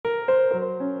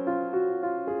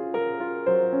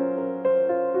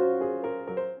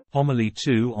Homily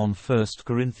 2 on 1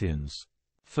 Corinthians.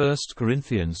 1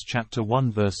 Corinthians chapter 1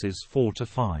 verses 4 to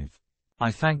 5. I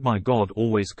thank my God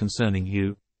always concerning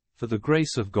you, for the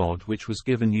grace of God which was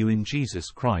given you in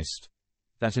Jesus Christ,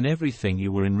 that in everything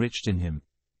you were enriched in him.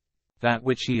 That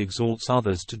which he exhorts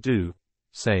others to do,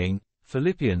 saying,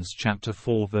 Philippians chapter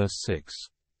 4 verse 6.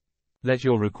 Let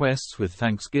your requests with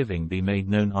thanksgiving be made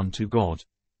known unto God.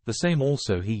 The same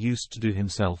also he used to do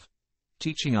himself,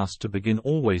 teaching us to begin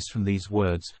always from these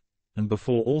words, and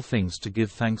before all things to give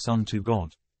thanks unto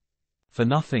God. For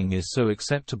nothing is so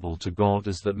acceptable to God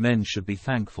as that men should be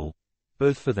thankful,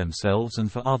 both for themselves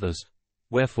and for others,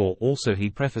 wherefore also he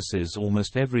prefaces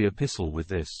almost every epistle with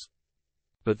this.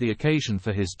 But the occasion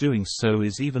for his doing so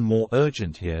is even more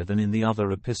urgent here than in the other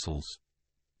epistles.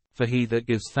 For he that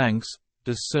gives thanks,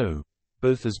 does so,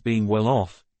 both as being well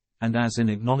off, and as in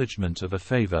acknowledgment of a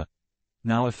favor.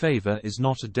 Now a favor is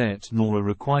not a debt nor a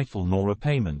requital nor a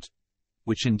payment,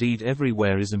 which indeed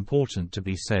everywhere is important to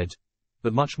be said,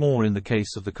 but much more in the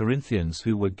case of the Corinthians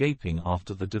who were gaping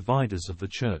after the dividers of the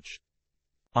church.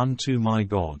 Unto my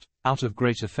God, out of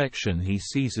great affection he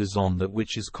seizes on that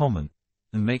which is common,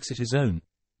 and makes it his own,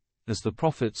 as the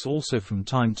prophets also from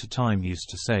time to time used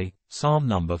to say, Psalm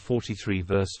number 43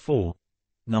 verse 4,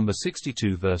 number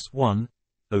 62 verse 1,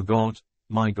 O God,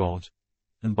 my God,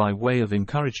 and by way of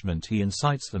encouragement he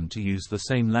incites them to use the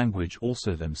same language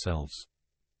also themselves.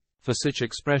 For such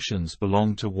expressions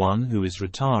belong to one who is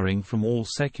retiring from all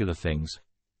secular things,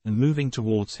 and moving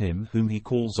towards him whom he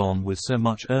calls on with so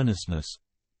much earnestness,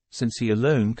 since he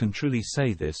alone can truly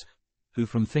say this, who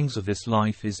from things of this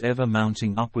life is ever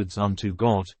mounting upwards unto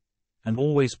God, and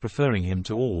always preferring him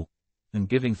to all, and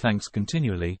giving thanks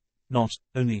continually, not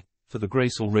only for the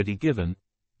grace already given,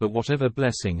 but whatever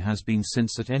blessing has been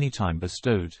since at any time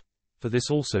bestowed, for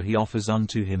this also he offers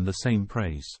unto him the same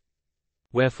praise.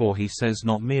 Wherefore he says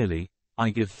not merely, I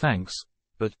give thanks,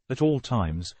 but, at all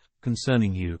times,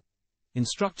 concerning you,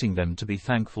 instructing them to be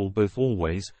thankful both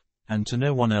always, and to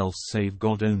no one else save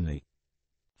God only.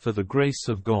 For the grace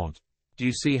of God. Do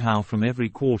you see how from every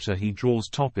quarter he draws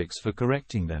topics for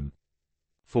correcting them?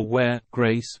 For where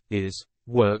grace is,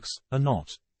 works are not.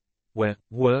 Where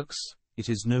works, it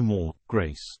is no more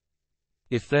grace.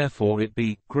 If therefore it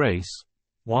be grace,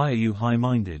 why are you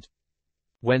high-minded?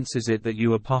 Whence is it that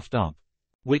you are puffed up?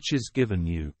 Which is given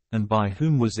you, and by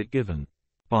whom was it given?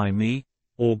 By me,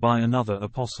 or by another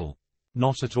apostle?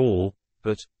 Not at all,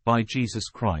 but by Jesus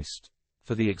Christ.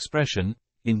 For the expression,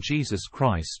 in Jesus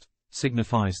Christ,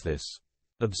 signifies this.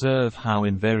 Observe how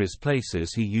in various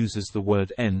places he uses the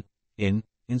word in,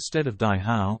 instead of die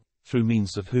how, through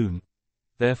means of whom.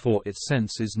 Therefore its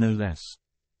sense is no less.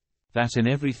 That in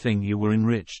everything you were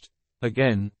enriched.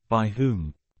 Again, by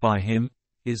whom? By him,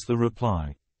 is the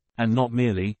reply. And not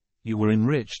merely, you were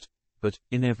enriched, but,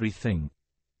 in everything.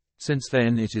 Since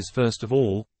then it is first of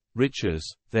all,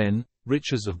 riches, then,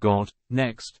 riches of God,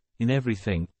 next, in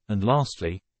everything, and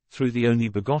lastly, through the only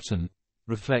begotten,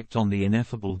 reflect on the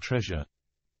ineffable treasure.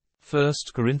 1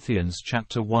 Corinthians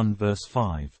chapter 1 verse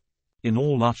 5. In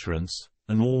all utterance,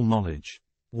 and all knowledge.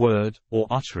 Word, or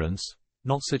utterance,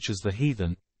 not such as the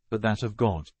heathen, but that of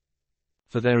God.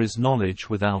 For there is knowledge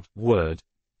without word,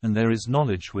 and there is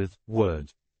knowledge with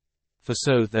word. For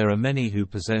so there are many who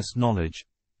possess knowledge,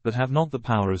 but have not the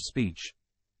power of speech,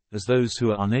 as those who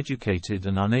are uneducated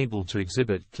and unable to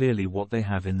exhibit clearly what they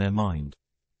have in their mind.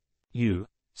 You,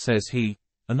 says he,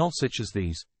 are not such as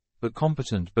these, but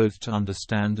competent both to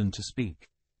understand and to speak.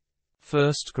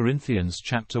 1 Corinthians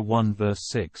chapter 1 verse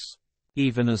 6.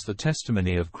 Even as the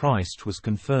testimony of Christ was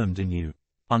confirmed in you.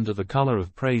 Under the color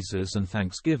of praises and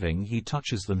thanksgiving he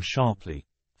touches them sharply.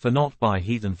 For not by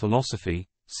heathen philosophy,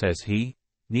 says he,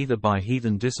 neither by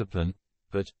heathen discipline,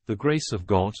 but the grace of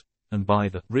God, and by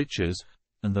the riches,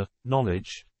 and the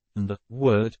knowledge, and the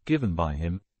word given by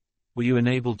him, were you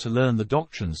enabled to learn the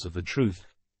doctrines of the truth,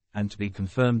 and to be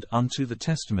confirmed unto the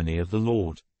testimony of the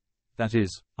Lord, that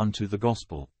is, unto the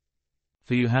gospel.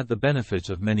 For you had the benefit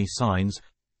of many signs,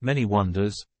 many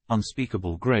wonders,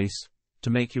 unspeakable grace, to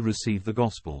make you receive the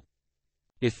gospel.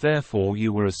 If therefore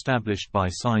you were established by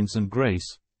signs and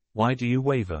grace, why do you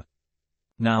waver?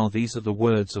 Now these are the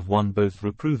words of one both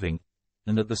reproving,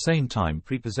 and at the same time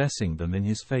prepossessing them in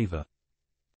his favor.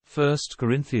 1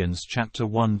 Corinthians chapter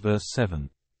 1 verse 7.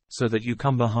 So that you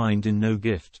come behind in no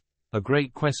gift. A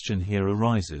great question here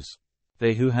arises.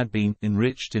 They who had been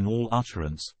enriched in all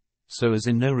utterance, so as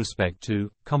in no respect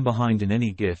to come behind in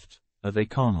any gift, are they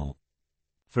carnal?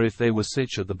 For if they were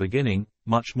such at the beginning,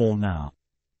 much more now.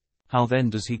 How then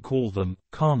does he call them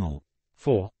carnal?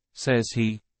 For, says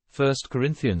he, 1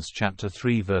 Corinthians chapter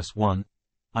 3 verse 1,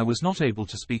 I was not able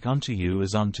to speak unto you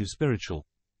as unto spiritual,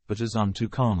 but as unto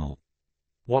carnal.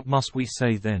 What must we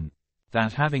say then?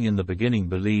 That having in the beginning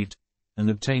believed, and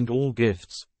obtained all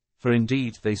gifts, for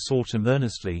indeed they sought him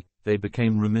earnestly, they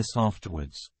became remiss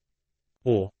afterwards.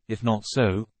 Or, if not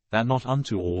so, that not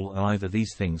unto all are either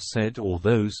these things said or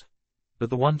those, but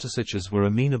the one to such as were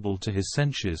amenable to his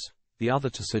censures, the other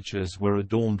to such as were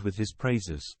adorned with his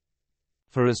praises.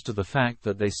 For as to the fact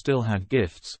that they still had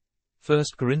gifts, 1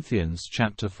 Corinthians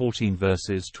chapter 14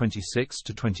 verses 26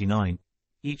 to 29,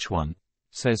 each one,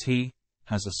 says he,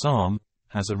 has a psalm,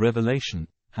 has a revelation,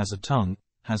 has a tongue,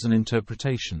 has an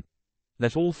interpretation.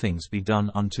 Let all things be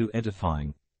done unto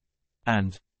edifying.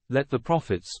 And, let the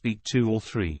prophets speak 2 or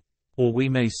 3. Or we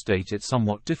may state it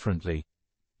somewhat differently,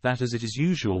 that as it is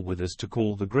usual with us to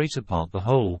call the greater part the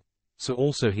whole, so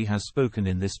also he has spoken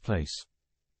in this place.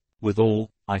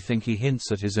 Withal, I think he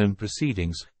hints at his own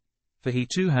proceedings, for he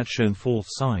too had shown forth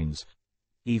signs,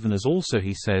 even as also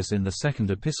he says in the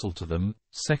second epistle to them,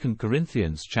 2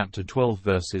 Corinthians chapter 12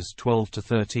 verses 12 to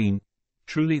 13,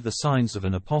 truly the signs of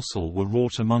an apostle were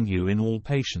wrought among you in all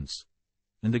patience.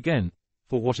 And again,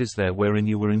 for what is there wherein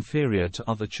you were inferior to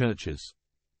other churches?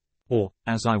 Or,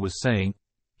 as I was saying,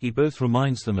 he both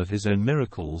reminds them of his own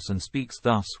miracles and speaks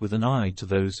thus with an eye to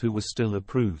those who were still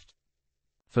approved.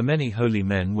 For many holy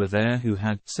men were there who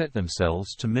had set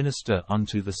themselves to minister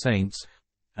unto the saints,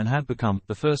 and had become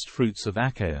the first fruits of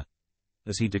Achaia,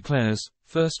 as he declares,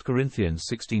 1 Corinthians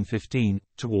 16:15,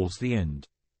 towards the end.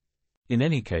 In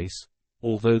any case,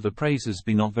 although the praises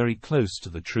be not very close to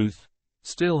the truth,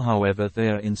 still however they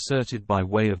are inserted by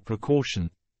way of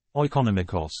precaution,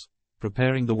 oikonomikos,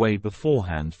 preparing the way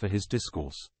beforehand for his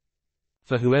discourse.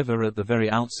 For whoever at the very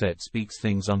outset speaks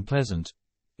things unpleasant,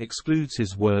 excludes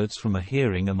his words from a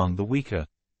hearing among the weaker,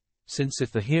 since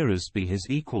if the hearers be his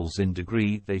equals in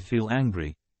degree they feel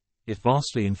angry, if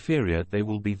vastly inferior they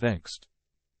will be vexed.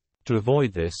 To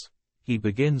avoid this, he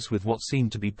begins with what seem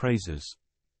to be praises.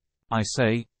 I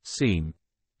say, seem,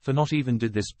 for not even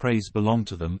did this praise belong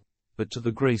to them, but to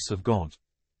the grace of God.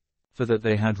 For that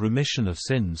they had remission of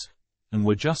sins, and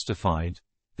were justified,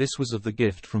 this was of the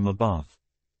gift from above.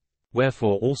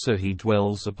 Wherefore also he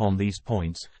dwells upon these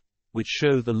points, which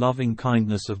show the loving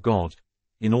kindness of God,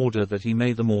 in order that he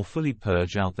may the more fully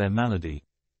purge out their malady.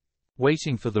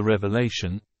 Waiting for the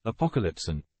revelation,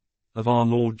 apocalypson, of our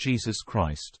Lord Jesus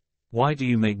Christ. Why do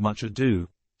you make much ado,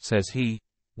 says he,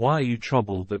 why are you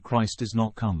troubled that Christ is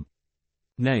not come?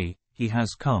 Nay, he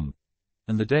has come,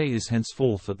 and the day is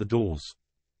henceforth at the doors.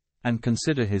 And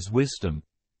consider his wisdom,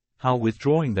 how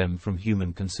withdrawing them from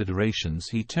human considerations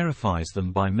he terrifies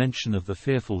them by mention of the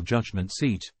fearful judgment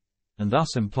seat, and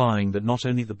thus implying that not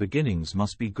only the beginnings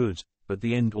must be good, but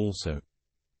the end also.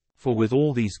 For with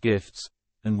all these gifts,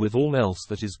 and with all else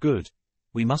that is good,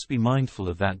 we must be mindful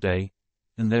of that day,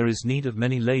 and there is need of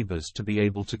many labors to be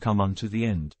able to come unto the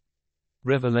end.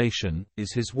 Revelation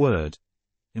is his word,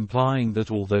 implying that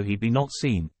although he be not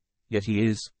seen, yet he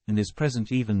is, and is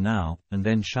present even now, and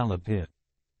then shall appear.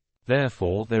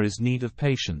 Therefore there is need of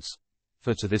patience,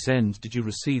 for to this end did you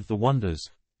receive the wonders,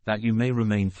 that you may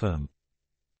remain firm.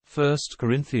 1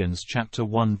 Corinthians chapter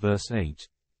 1 verse 8.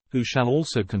 Who shall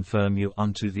also confirm you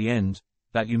unto the end,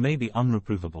 that you may be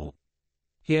unreprovable.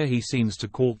 Here he seems to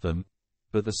court them,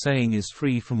 but the saying is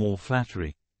free from all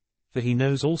flattery, for he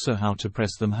knows also how to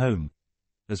press them home,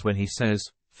 as when he says,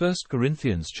 1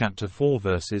 Corinthians chapter 4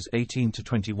 verses 18 to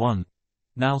 21,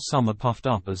 now some are puffed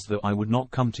up as though I would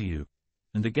not come to you.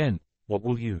 And again, what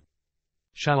will you?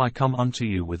 Shall I come unto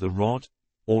you with a rod,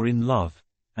 or in love,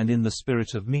 and in the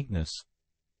spirit of meekness?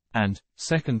 And,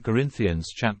 2 Corinthians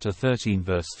chapter 13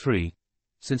 verse 3,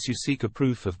 since you seek a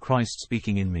proof of Christ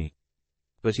speaking in me.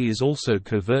 But he is also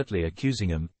covertly accusing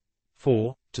him,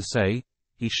 for, to say,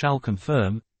 he shall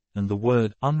confirm, and the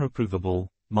word unreprovable,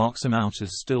 marks him out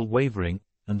as still wavering,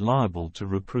 and liable to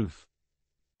reproof.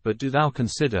 But do thou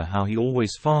consider how he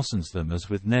always fastens them as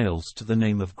with nails to the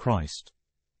name of Christ.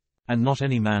 And not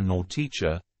any man nor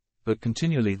teacher, but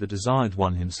continually the desired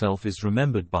one himself is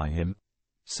remembered by him,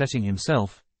 setting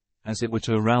himself, as it were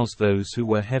to arouse those who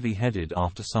were heavy-headed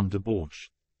after some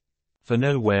debauch. For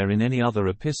nowhere in any other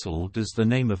epistle does the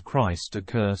name of Christ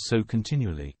occur so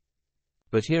continually.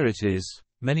 But here it is,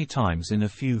 many times in a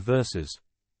few verses,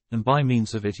 and by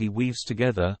means of it he weaves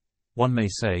together, one may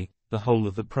say, the whole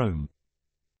of the proem.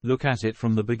 Look at it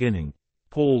from the beginning.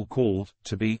 Paul called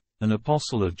to be an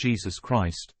apostle of Jesus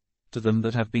Christ, to them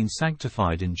that have been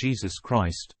sanctified in Jesus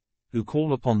Christ, who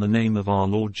call upon the name of our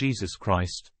Lord Jesus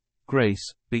Christ,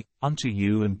 grace be unto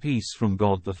you and peace from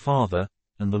God the Father,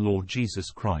 and the Lord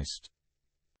Jesus Christ.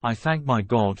 I thank my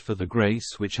God for the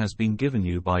grace which has been given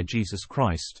you by Jesus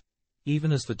Christ,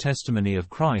 even as the testimony of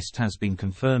Christ has been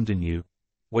confirmed in you,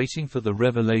 waiting for the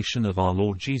revelation of our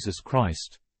Lord Jesus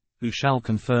Christ, who shall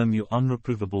confirm you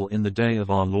unreprovable in the day of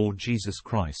our Lord Jesus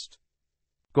Christ.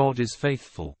 God is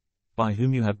faithful, by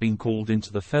whom you have been called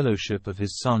into the fellowship of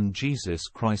his Son Jesus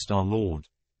Christ our Lord.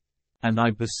 And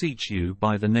I beseech you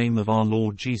by the name of our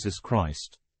Lord Jesus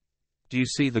Christ. Do you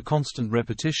see the constant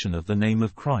repetition of the name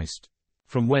of Christ?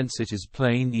 From whence it is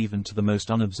plain even to the most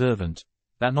unobservant,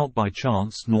 that not by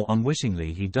chance nor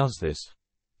unwittingly he does this,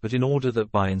 but in order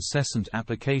that by incessant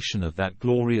application of that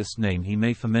glorious name he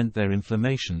may foment their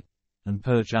inflammation, and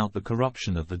purge out the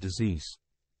corruption of the disease.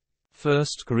 1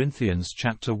 Corinthians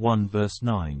chapter 1 verse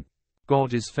 9.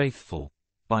 God is faithful,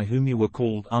 by whom you were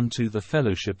called unto the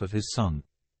fellowship of his Son.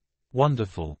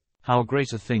 Wonderful, how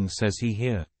great a thing says he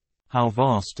here! How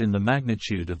vast in the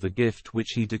magnitude of the gift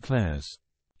which he declares!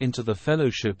 Into the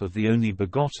fellowship of the only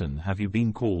begotten have you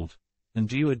been called, and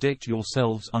do you addict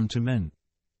yourselves unto men?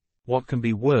 What can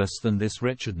be worse than this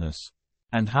wretchedness?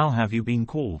 And how have you been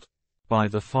called? By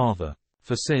the Father.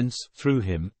 For since, through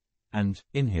him, and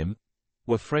in him,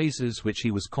 were phrases which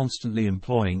he was constantly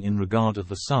employing in regard of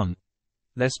the Son,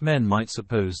 lest men might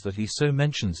suppose that he so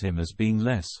mentions him as being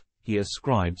less, he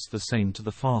ascribes the same to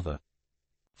the Father.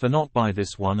 For not by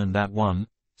this one and that one,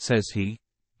 says he,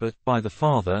 but by the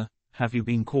Father have you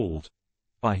been called,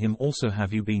 by him also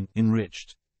have you been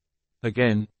enriched.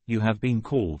 Again, you have been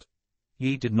called.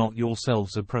 Ye did not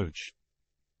yourselves approach.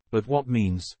 But what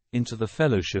means, into the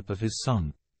fellowship of his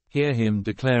Son? Hear him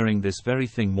declaring this very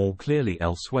thing more clearly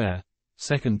elsewhere,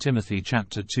 2 Timothy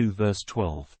chapter 2 verse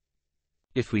 12.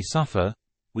 If we suffer,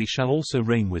 we shall also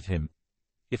reign with him.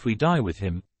 If we die with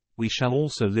him, we shall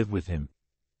also live with him.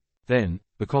 Then,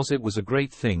 because it was a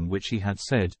great thing which he had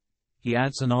said, he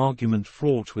adds an argument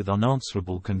fraught with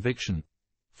unanswerable conviction.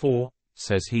 For,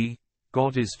 says he,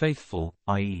 God is faithful,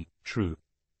 i.e., true.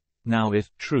 Now if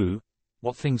true,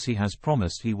 what things he has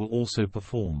promised he will also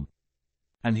perform.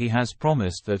 And he has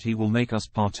promised that he will make us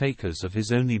partakers of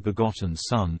his only begotten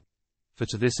Son, for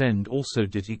to this end also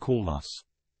did he call us.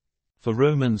 For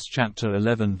Romans chapter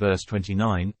 11 verse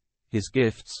 29, his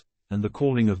gifts, and the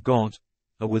calling of God,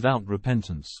 are without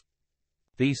repentance.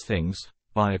 These things,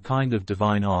 by a kind of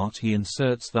divine art he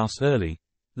inserts thus early,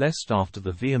 lest after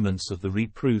the vehemence of the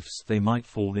reproofs they might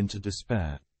fall into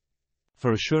despair.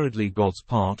 For assuredly God's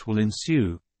part will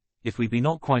ensue, if we be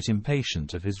not quite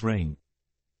impatient of his reign.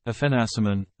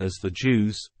 Aphenasimon, as the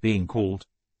Jews, being called,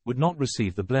 would not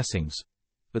receive the blessings,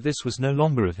 but this was no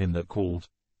longer of him that called,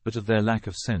 but of their lack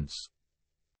of sense.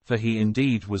 For he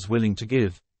indeed was willing to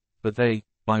give, but they,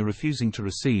 by refusing to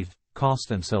receive, cast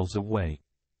themselves away.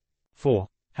 For,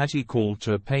 had he called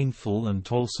to a painful and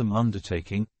toilsome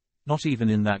undertaking, not even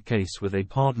in that case were they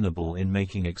pardonable in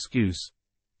making excuse.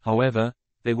 However,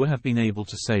 they would have been able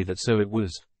to say that so it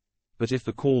was. But if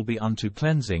the call be unto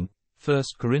cleansing, 1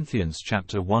 Corinthians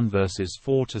chapter 1 verses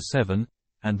 4 to 7,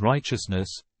 and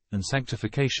righteousness, and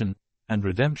sanctification, and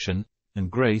redemption, and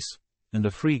grace, and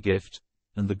a free gift,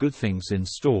 and the good things in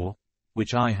store,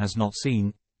 which eye has not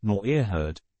seen, nor ear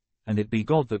heard, and it be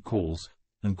God that calls,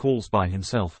 and calls by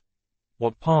himself,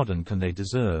 what pardon can they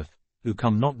deserve, who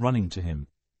come not running to him?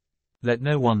 Let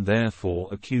no one therefore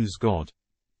accuse God.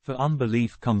 For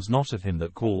unbelief comes not of him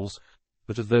that calls,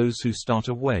 but of those who start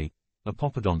away,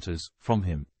 apopodontes, from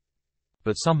him.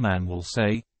 But some man will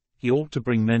say, he ought to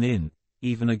bring men in,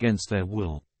 even against their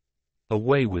will.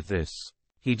 Away with this.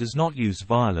 He does not use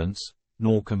violence,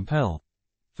 nor compel.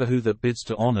 For who that bids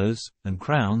to honors, and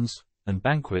crowns, and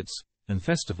banquets, and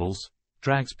festivals,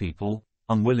 drags people,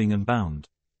 unwilling and bound?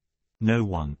 No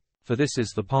one. For this is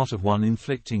the part of one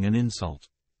inflicting an insult.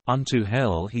 Unto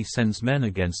hell he sends men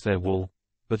against their will,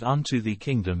 but unto the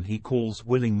kingdom he calls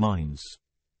willing minds.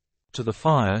 To the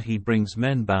fire he brings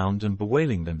men bound and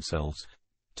bewailing themselves,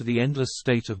 to the endless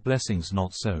state of blessings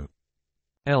not so.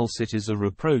 Else it is a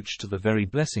reproach to the very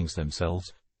blessings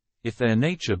themselves, if their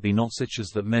nature be not such as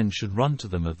that men should run to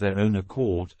them of their own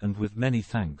accord and with many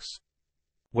thanks.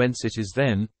 Whence it is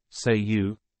then, say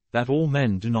you, that all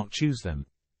men do not choose them?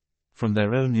 From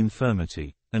their own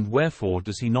infirmity. And wherefore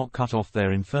does he not cut off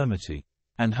their infirmity?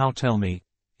 And how, tell me,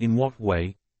 in what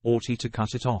way ought he to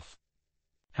cut it off?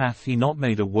 Hath he not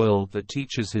made a world that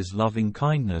teaches his loving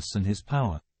kindness and his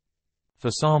power?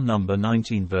 For Psalm number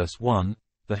 19 verse 1,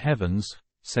 the heavens,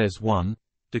 says one,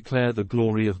 declare the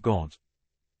glory of God.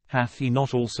 Hath he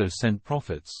not also sent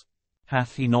prophets?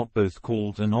 Hath he not both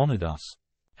called and honored us?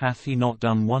 Hath he not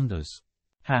done wonders?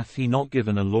 Hath he not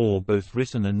given a law both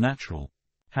written and natural?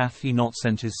 Hath he not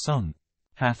sent his Son?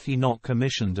 Hath he not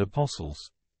commissioned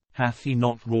apostles? Hath he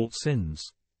not wrought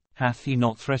sins? Hath he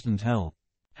not threatened hell?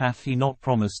 Hath he not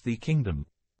promised thee kingdom?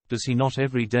 Does he not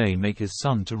every day make his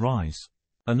sun to rise,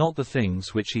 Are not the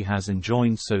things which he has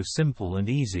enjoined so simple and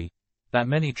easy, that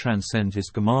many transcend his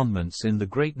commandments in the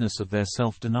greatness of their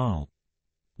self-denial?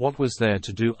 What was there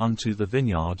to do unto the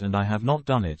vineyard, and I have not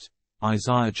done it?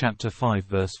 Isaiah chapter 5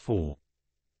 verse 4.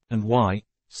 And why,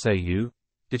 say you,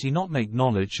 did he not make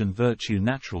knowledge and virtue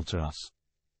natural to us?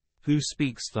 Who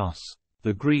speaks thus,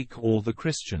 the Greek or the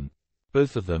Christian?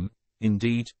 Both of them,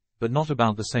 indeed, but not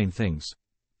about the same things.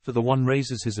 For the one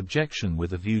raises his objection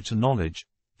with a view to knowledge,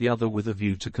 the other with a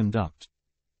view to conduct.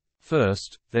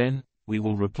 First, then, we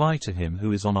will reply to him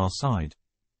who is on our side.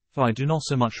 For I do not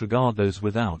so much regard those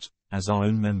without, as our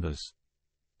own members.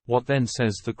 What then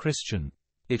says the Christian?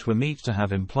 It were meet to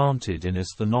have implanted in us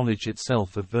the knowledge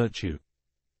itself of virtue.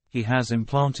 He has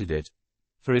implanted it.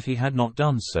 For if he had not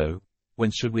done so,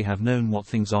 whence should we have known what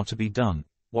things are to be done,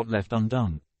 what left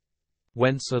undone?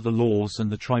 Whence are the laws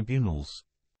and the tribunals?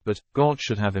 But God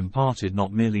should have imparted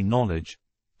not merely knowledge,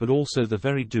 but also the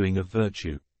very doing of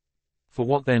virtue. For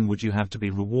what then would you have to be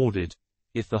rewarded,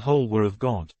 if the whole were of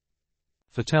God?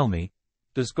 For tell me,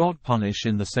 does God punish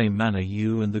in the same manner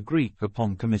you and the Greek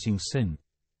upon committing sin?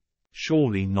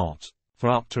 Surely not, for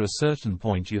up to a certain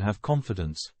point you have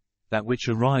confidence, that which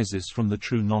arises from the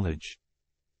true knowledge.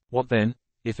 What then,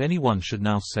 if anyone should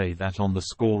now say that on the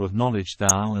score of knowledge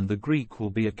thou and the Greek will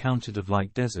be accounted of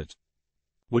like desert?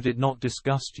 Would it not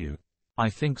disgust you? I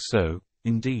think so,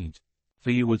 indeed.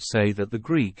 For you would say that the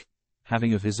Greek,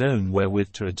 having of his own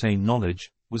wherewith to attain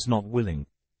knowledge, was not willing.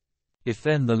 If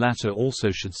then the latter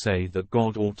also should say that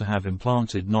God ought to have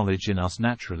implanted knowledge in us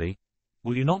naturally,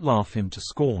 will you not laugh him to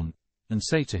scorn, and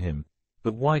say to him,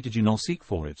 but why did you not seek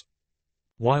for it?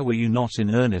 Why were you not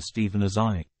in earnest even as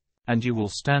I? And you will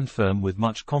stand firm with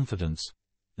much confidence,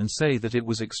 and say that it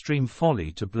was extreme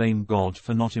folly to blame God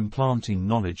for not implanting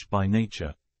knowledge by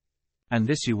nature. And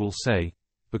this you will say,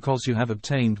 because you have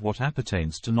obtained what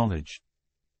appertains to knowledge.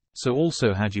 So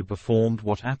also had you performed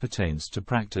what appertains to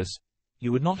practice,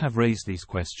 you would not have raised these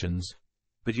questions,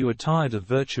 but you are tired of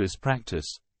virtuous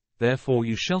practice, therefore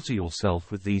you shelter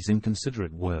yourself with these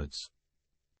inconsiderate words.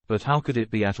 But how could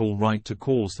it be at all right to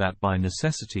cause that by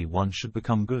necessity one should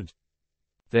become good?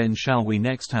 Then shall we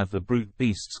next have the brute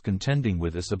beasts contending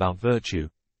with us about virtue,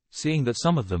 seeing that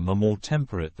some of them are more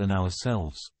temperate than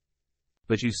ourselves.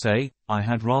 But you say, I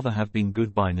had rather have been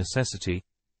good by necessity,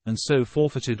 and so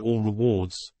forfeited all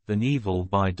rewards, than evil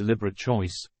by deliberate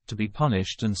choice, to be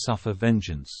punished and suffer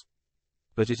vengeance.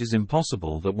 But it is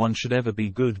impossible that one should ever be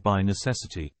good by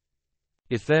necessity.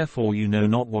 If therefore you know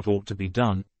not what ought to be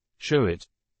done, show it,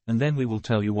 and then we will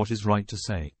tell you what is right to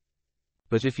say.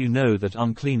 But if you know that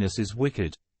uncleanness is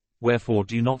wicked, wherefore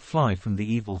do you not fly from the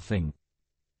evil thing?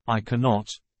 I cannot,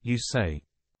 you say.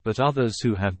 But others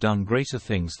who have done greater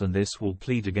things than this will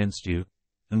plead against you,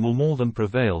 and will more than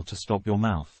prevail to stop your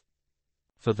mouth.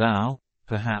 For thou,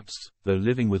 perhaps, though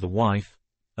living with a wife,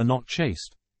 are not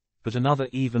chaste, but another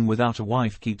even without a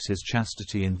wife keeps his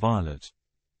chastity inviolate.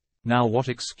 Now what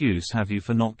excuse have you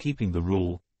for not keeping the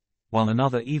rule, while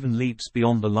another even leaps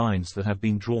beyond the lines that have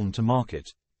been drawn to mark it?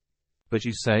 But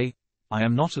you say, I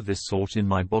am not of this sort in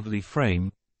my bodily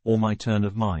frame, or my turn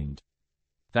of mind.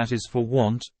 That is for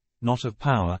want, not of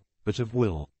power, but of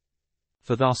will.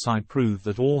 For thus I prove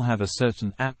that all have a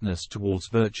certain aptness towards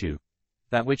virtue,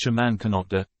 that which a man cannot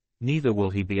do, neither will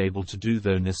he be able to do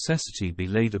though necessity be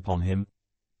laid upon him.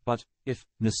 But, if,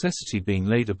 necessity being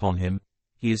laid upon him,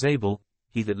 he is able,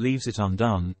 he that leaves it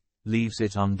undone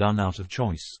out of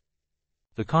choice.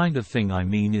 The kind of thing I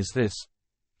mean is this: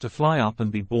 to fly up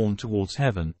and be borne towards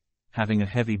heaven, having a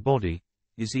heavy body,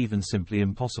 is even simply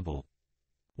impossible.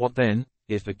 What then,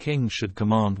 if a king should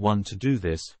command one to do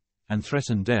this, and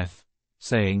threaten death,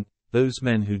 saying, those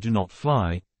men who do not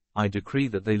fly, I decree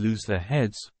that they lose their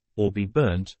heads, or be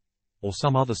burnt, or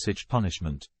some other such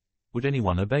punishment, would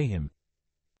anyone obey him?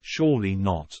 Surely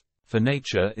not, for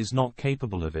nature is not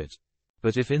capable of it.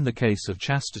 But if in the case of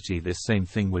chastity this same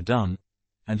thing were done,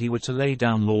 and he were to lay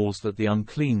down laws that the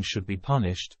unclean should be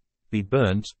punished, be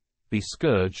burnt, be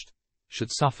scourged,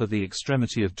 should suffer the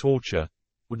extremity of torture,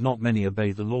 would not many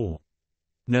obey the law?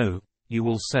 No, you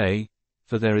will say,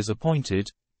 for there is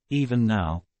appointed, even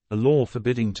now, a law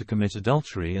forbidding to commit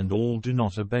adultery, and all do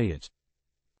not obey it.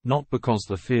 Not because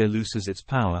the fear loses its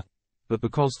power, but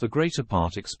because the greater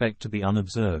part expect to be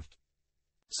unobserved.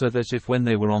 So that if when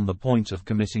they were on the point of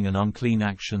committing an unclean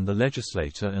action the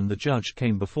legislator and the judge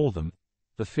came before them,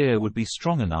 the fear would be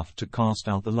strong enough to cast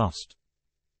out the lust.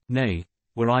 Nay,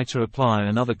 were I to apply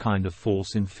another kind of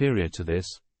force inferior to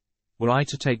this, were I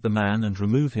to take the man and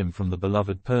remove him from the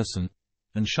beloved person,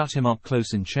 and shut him up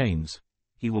close in chains,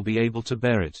 he will be able to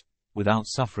bear it, without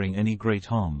suffering any great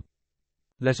harm.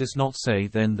 Let us not say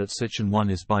then that such an one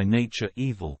is by nature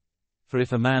evil, For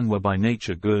if a man were by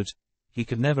nature good, he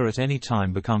could never at any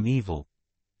time become evil,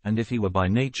 and if he were by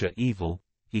nature evil,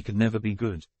 he could never be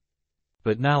good.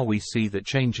 But now we see that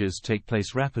changes take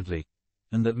place rapidly,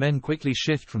 and that men quickly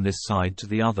shift from this side to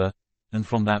the other, and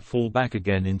from that fall back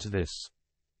again into this.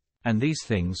 And these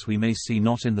things we may see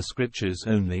not in the Scriptures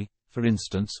only, for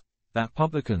instance, that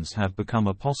publicans have become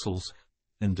apostles,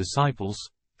 and disciples,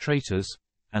 traitors,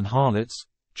 and harlots,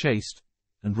 chaste,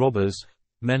 and robbers,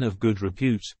 men of good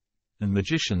repute, and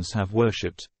magicians have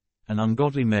worshipped, and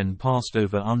ungodly men passed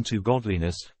over unto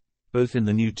godliness, both in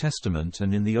the New Testament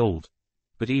and in the Old.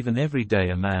 But even every day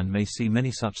a man may see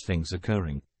many such things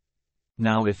occurring.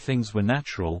 Now if things were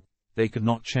natural, they could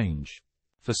not change.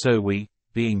 For so we,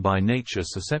 being by nature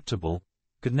susceptible,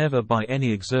 could never by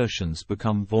any exertions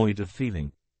become void of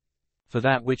feeling. For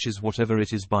that which is whatever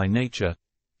it is by nature,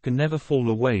 can never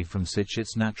fall away from such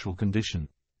its natural condition.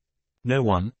 No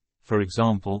one, for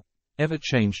example, ever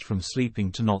changed from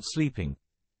sleeping to not sleeping.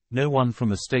 No one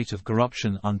from a state of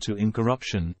corruption unto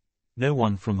incorruption. No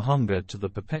one from hunger to the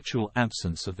perpetual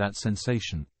absence of that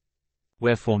sensation.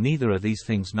 Wherefore neither are these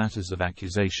things matters of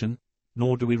accusation,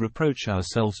 nor do we reproach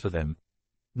ourselves for them.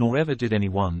 Nor ever did any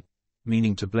one,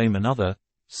 meaning to blame another,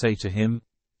 say to him,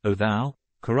 O thou,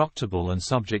 corruptible and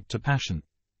subject to passion.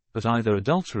 But either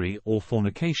adultery or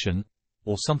fornication,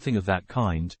 or something of that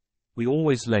kind, we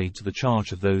always lay to the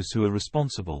charge of those who are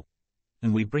responsible.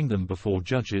 And we bring them before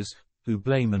judges, who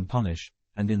blame and punish,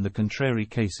 and in the contrary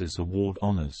cases award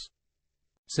honors.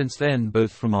 Since then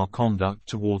both from our conduct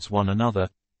towards one another,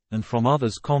 and from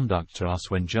others' conduct to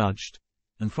us when judged,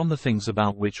 and from the things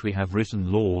about which we have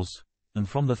written laws, and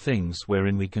from the things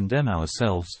wherein we condemn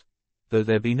ourselves, though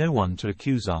there be no one to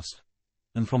accuse us,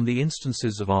 and from the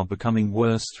instances of our becoming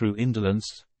worse through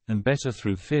indolence, and better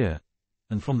through fear,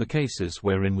 and from the cases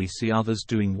wherein we see others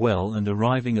doing well and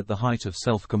arriving at the height of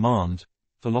self-command,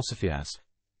 philosophias,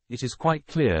 it is quite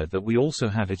clear that we also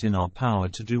have it in our power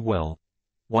to do well.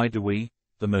 Why do we,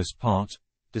 the most part,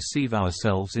 deceive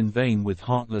ourselves in vain with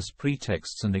heartless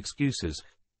pretexts and excuses,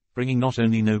 bringing not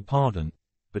only no pardon,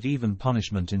 but even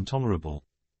punishment intolerable?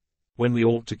 When we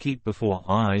ought to keep before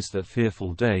our eyes that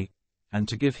fearful day, and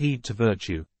to give heed to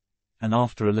virtue, and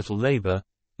after a little labor,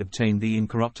 obtain the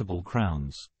incorruptible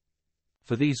crowns.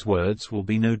 For these words will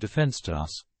be no defense to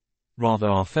us. Rather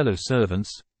our fellow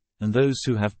servants, and those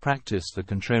who have practiced the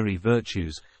contrary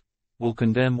virtues, will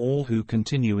condemn all who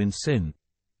continue in sin.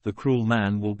 The cruel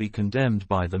man will be condemned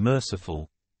by the merciful,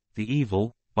 the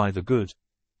evil, by the good,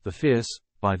 the fierce,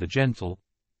 by the gentle,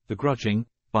 the grudging,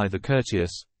 by the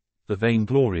courteous, the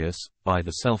vainglorious, by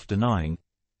the self-denying,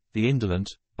 the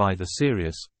indolent, by the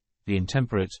serious, the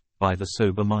intemperate, by the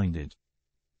sober-minded.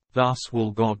 Thus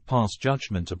will God pass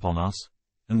judgment upon us,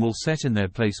 and will set in their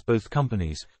place both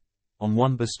companies, on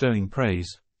one bestowing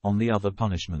praise, on the other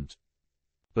punishment.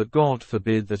 But God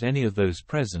forbid that any of those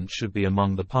present should be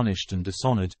among the punished and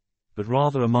dishonored, but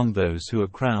rather among those who are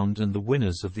crowned and the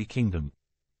winners of the kingdom.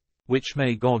 Which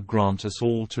may God grant us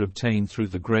all to obtain through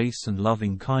the grace and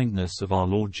loving kindness of our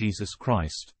Lord Jesus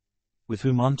Christ, with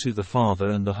whom unto the Father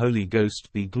and the Holy Ghost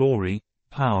be glory,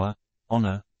 power,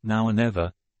 honor, now and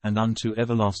ever, and unto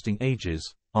everlasting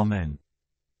ages. Amen.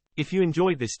 If you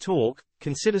enjoyed this talk,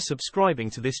 consider subscribing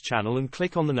to this channel and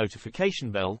click on the notification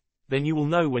bell, then you will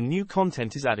know when new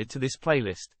content is added to this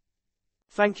playlist.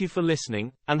 Thank you for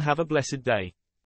listening, and have a blessed day.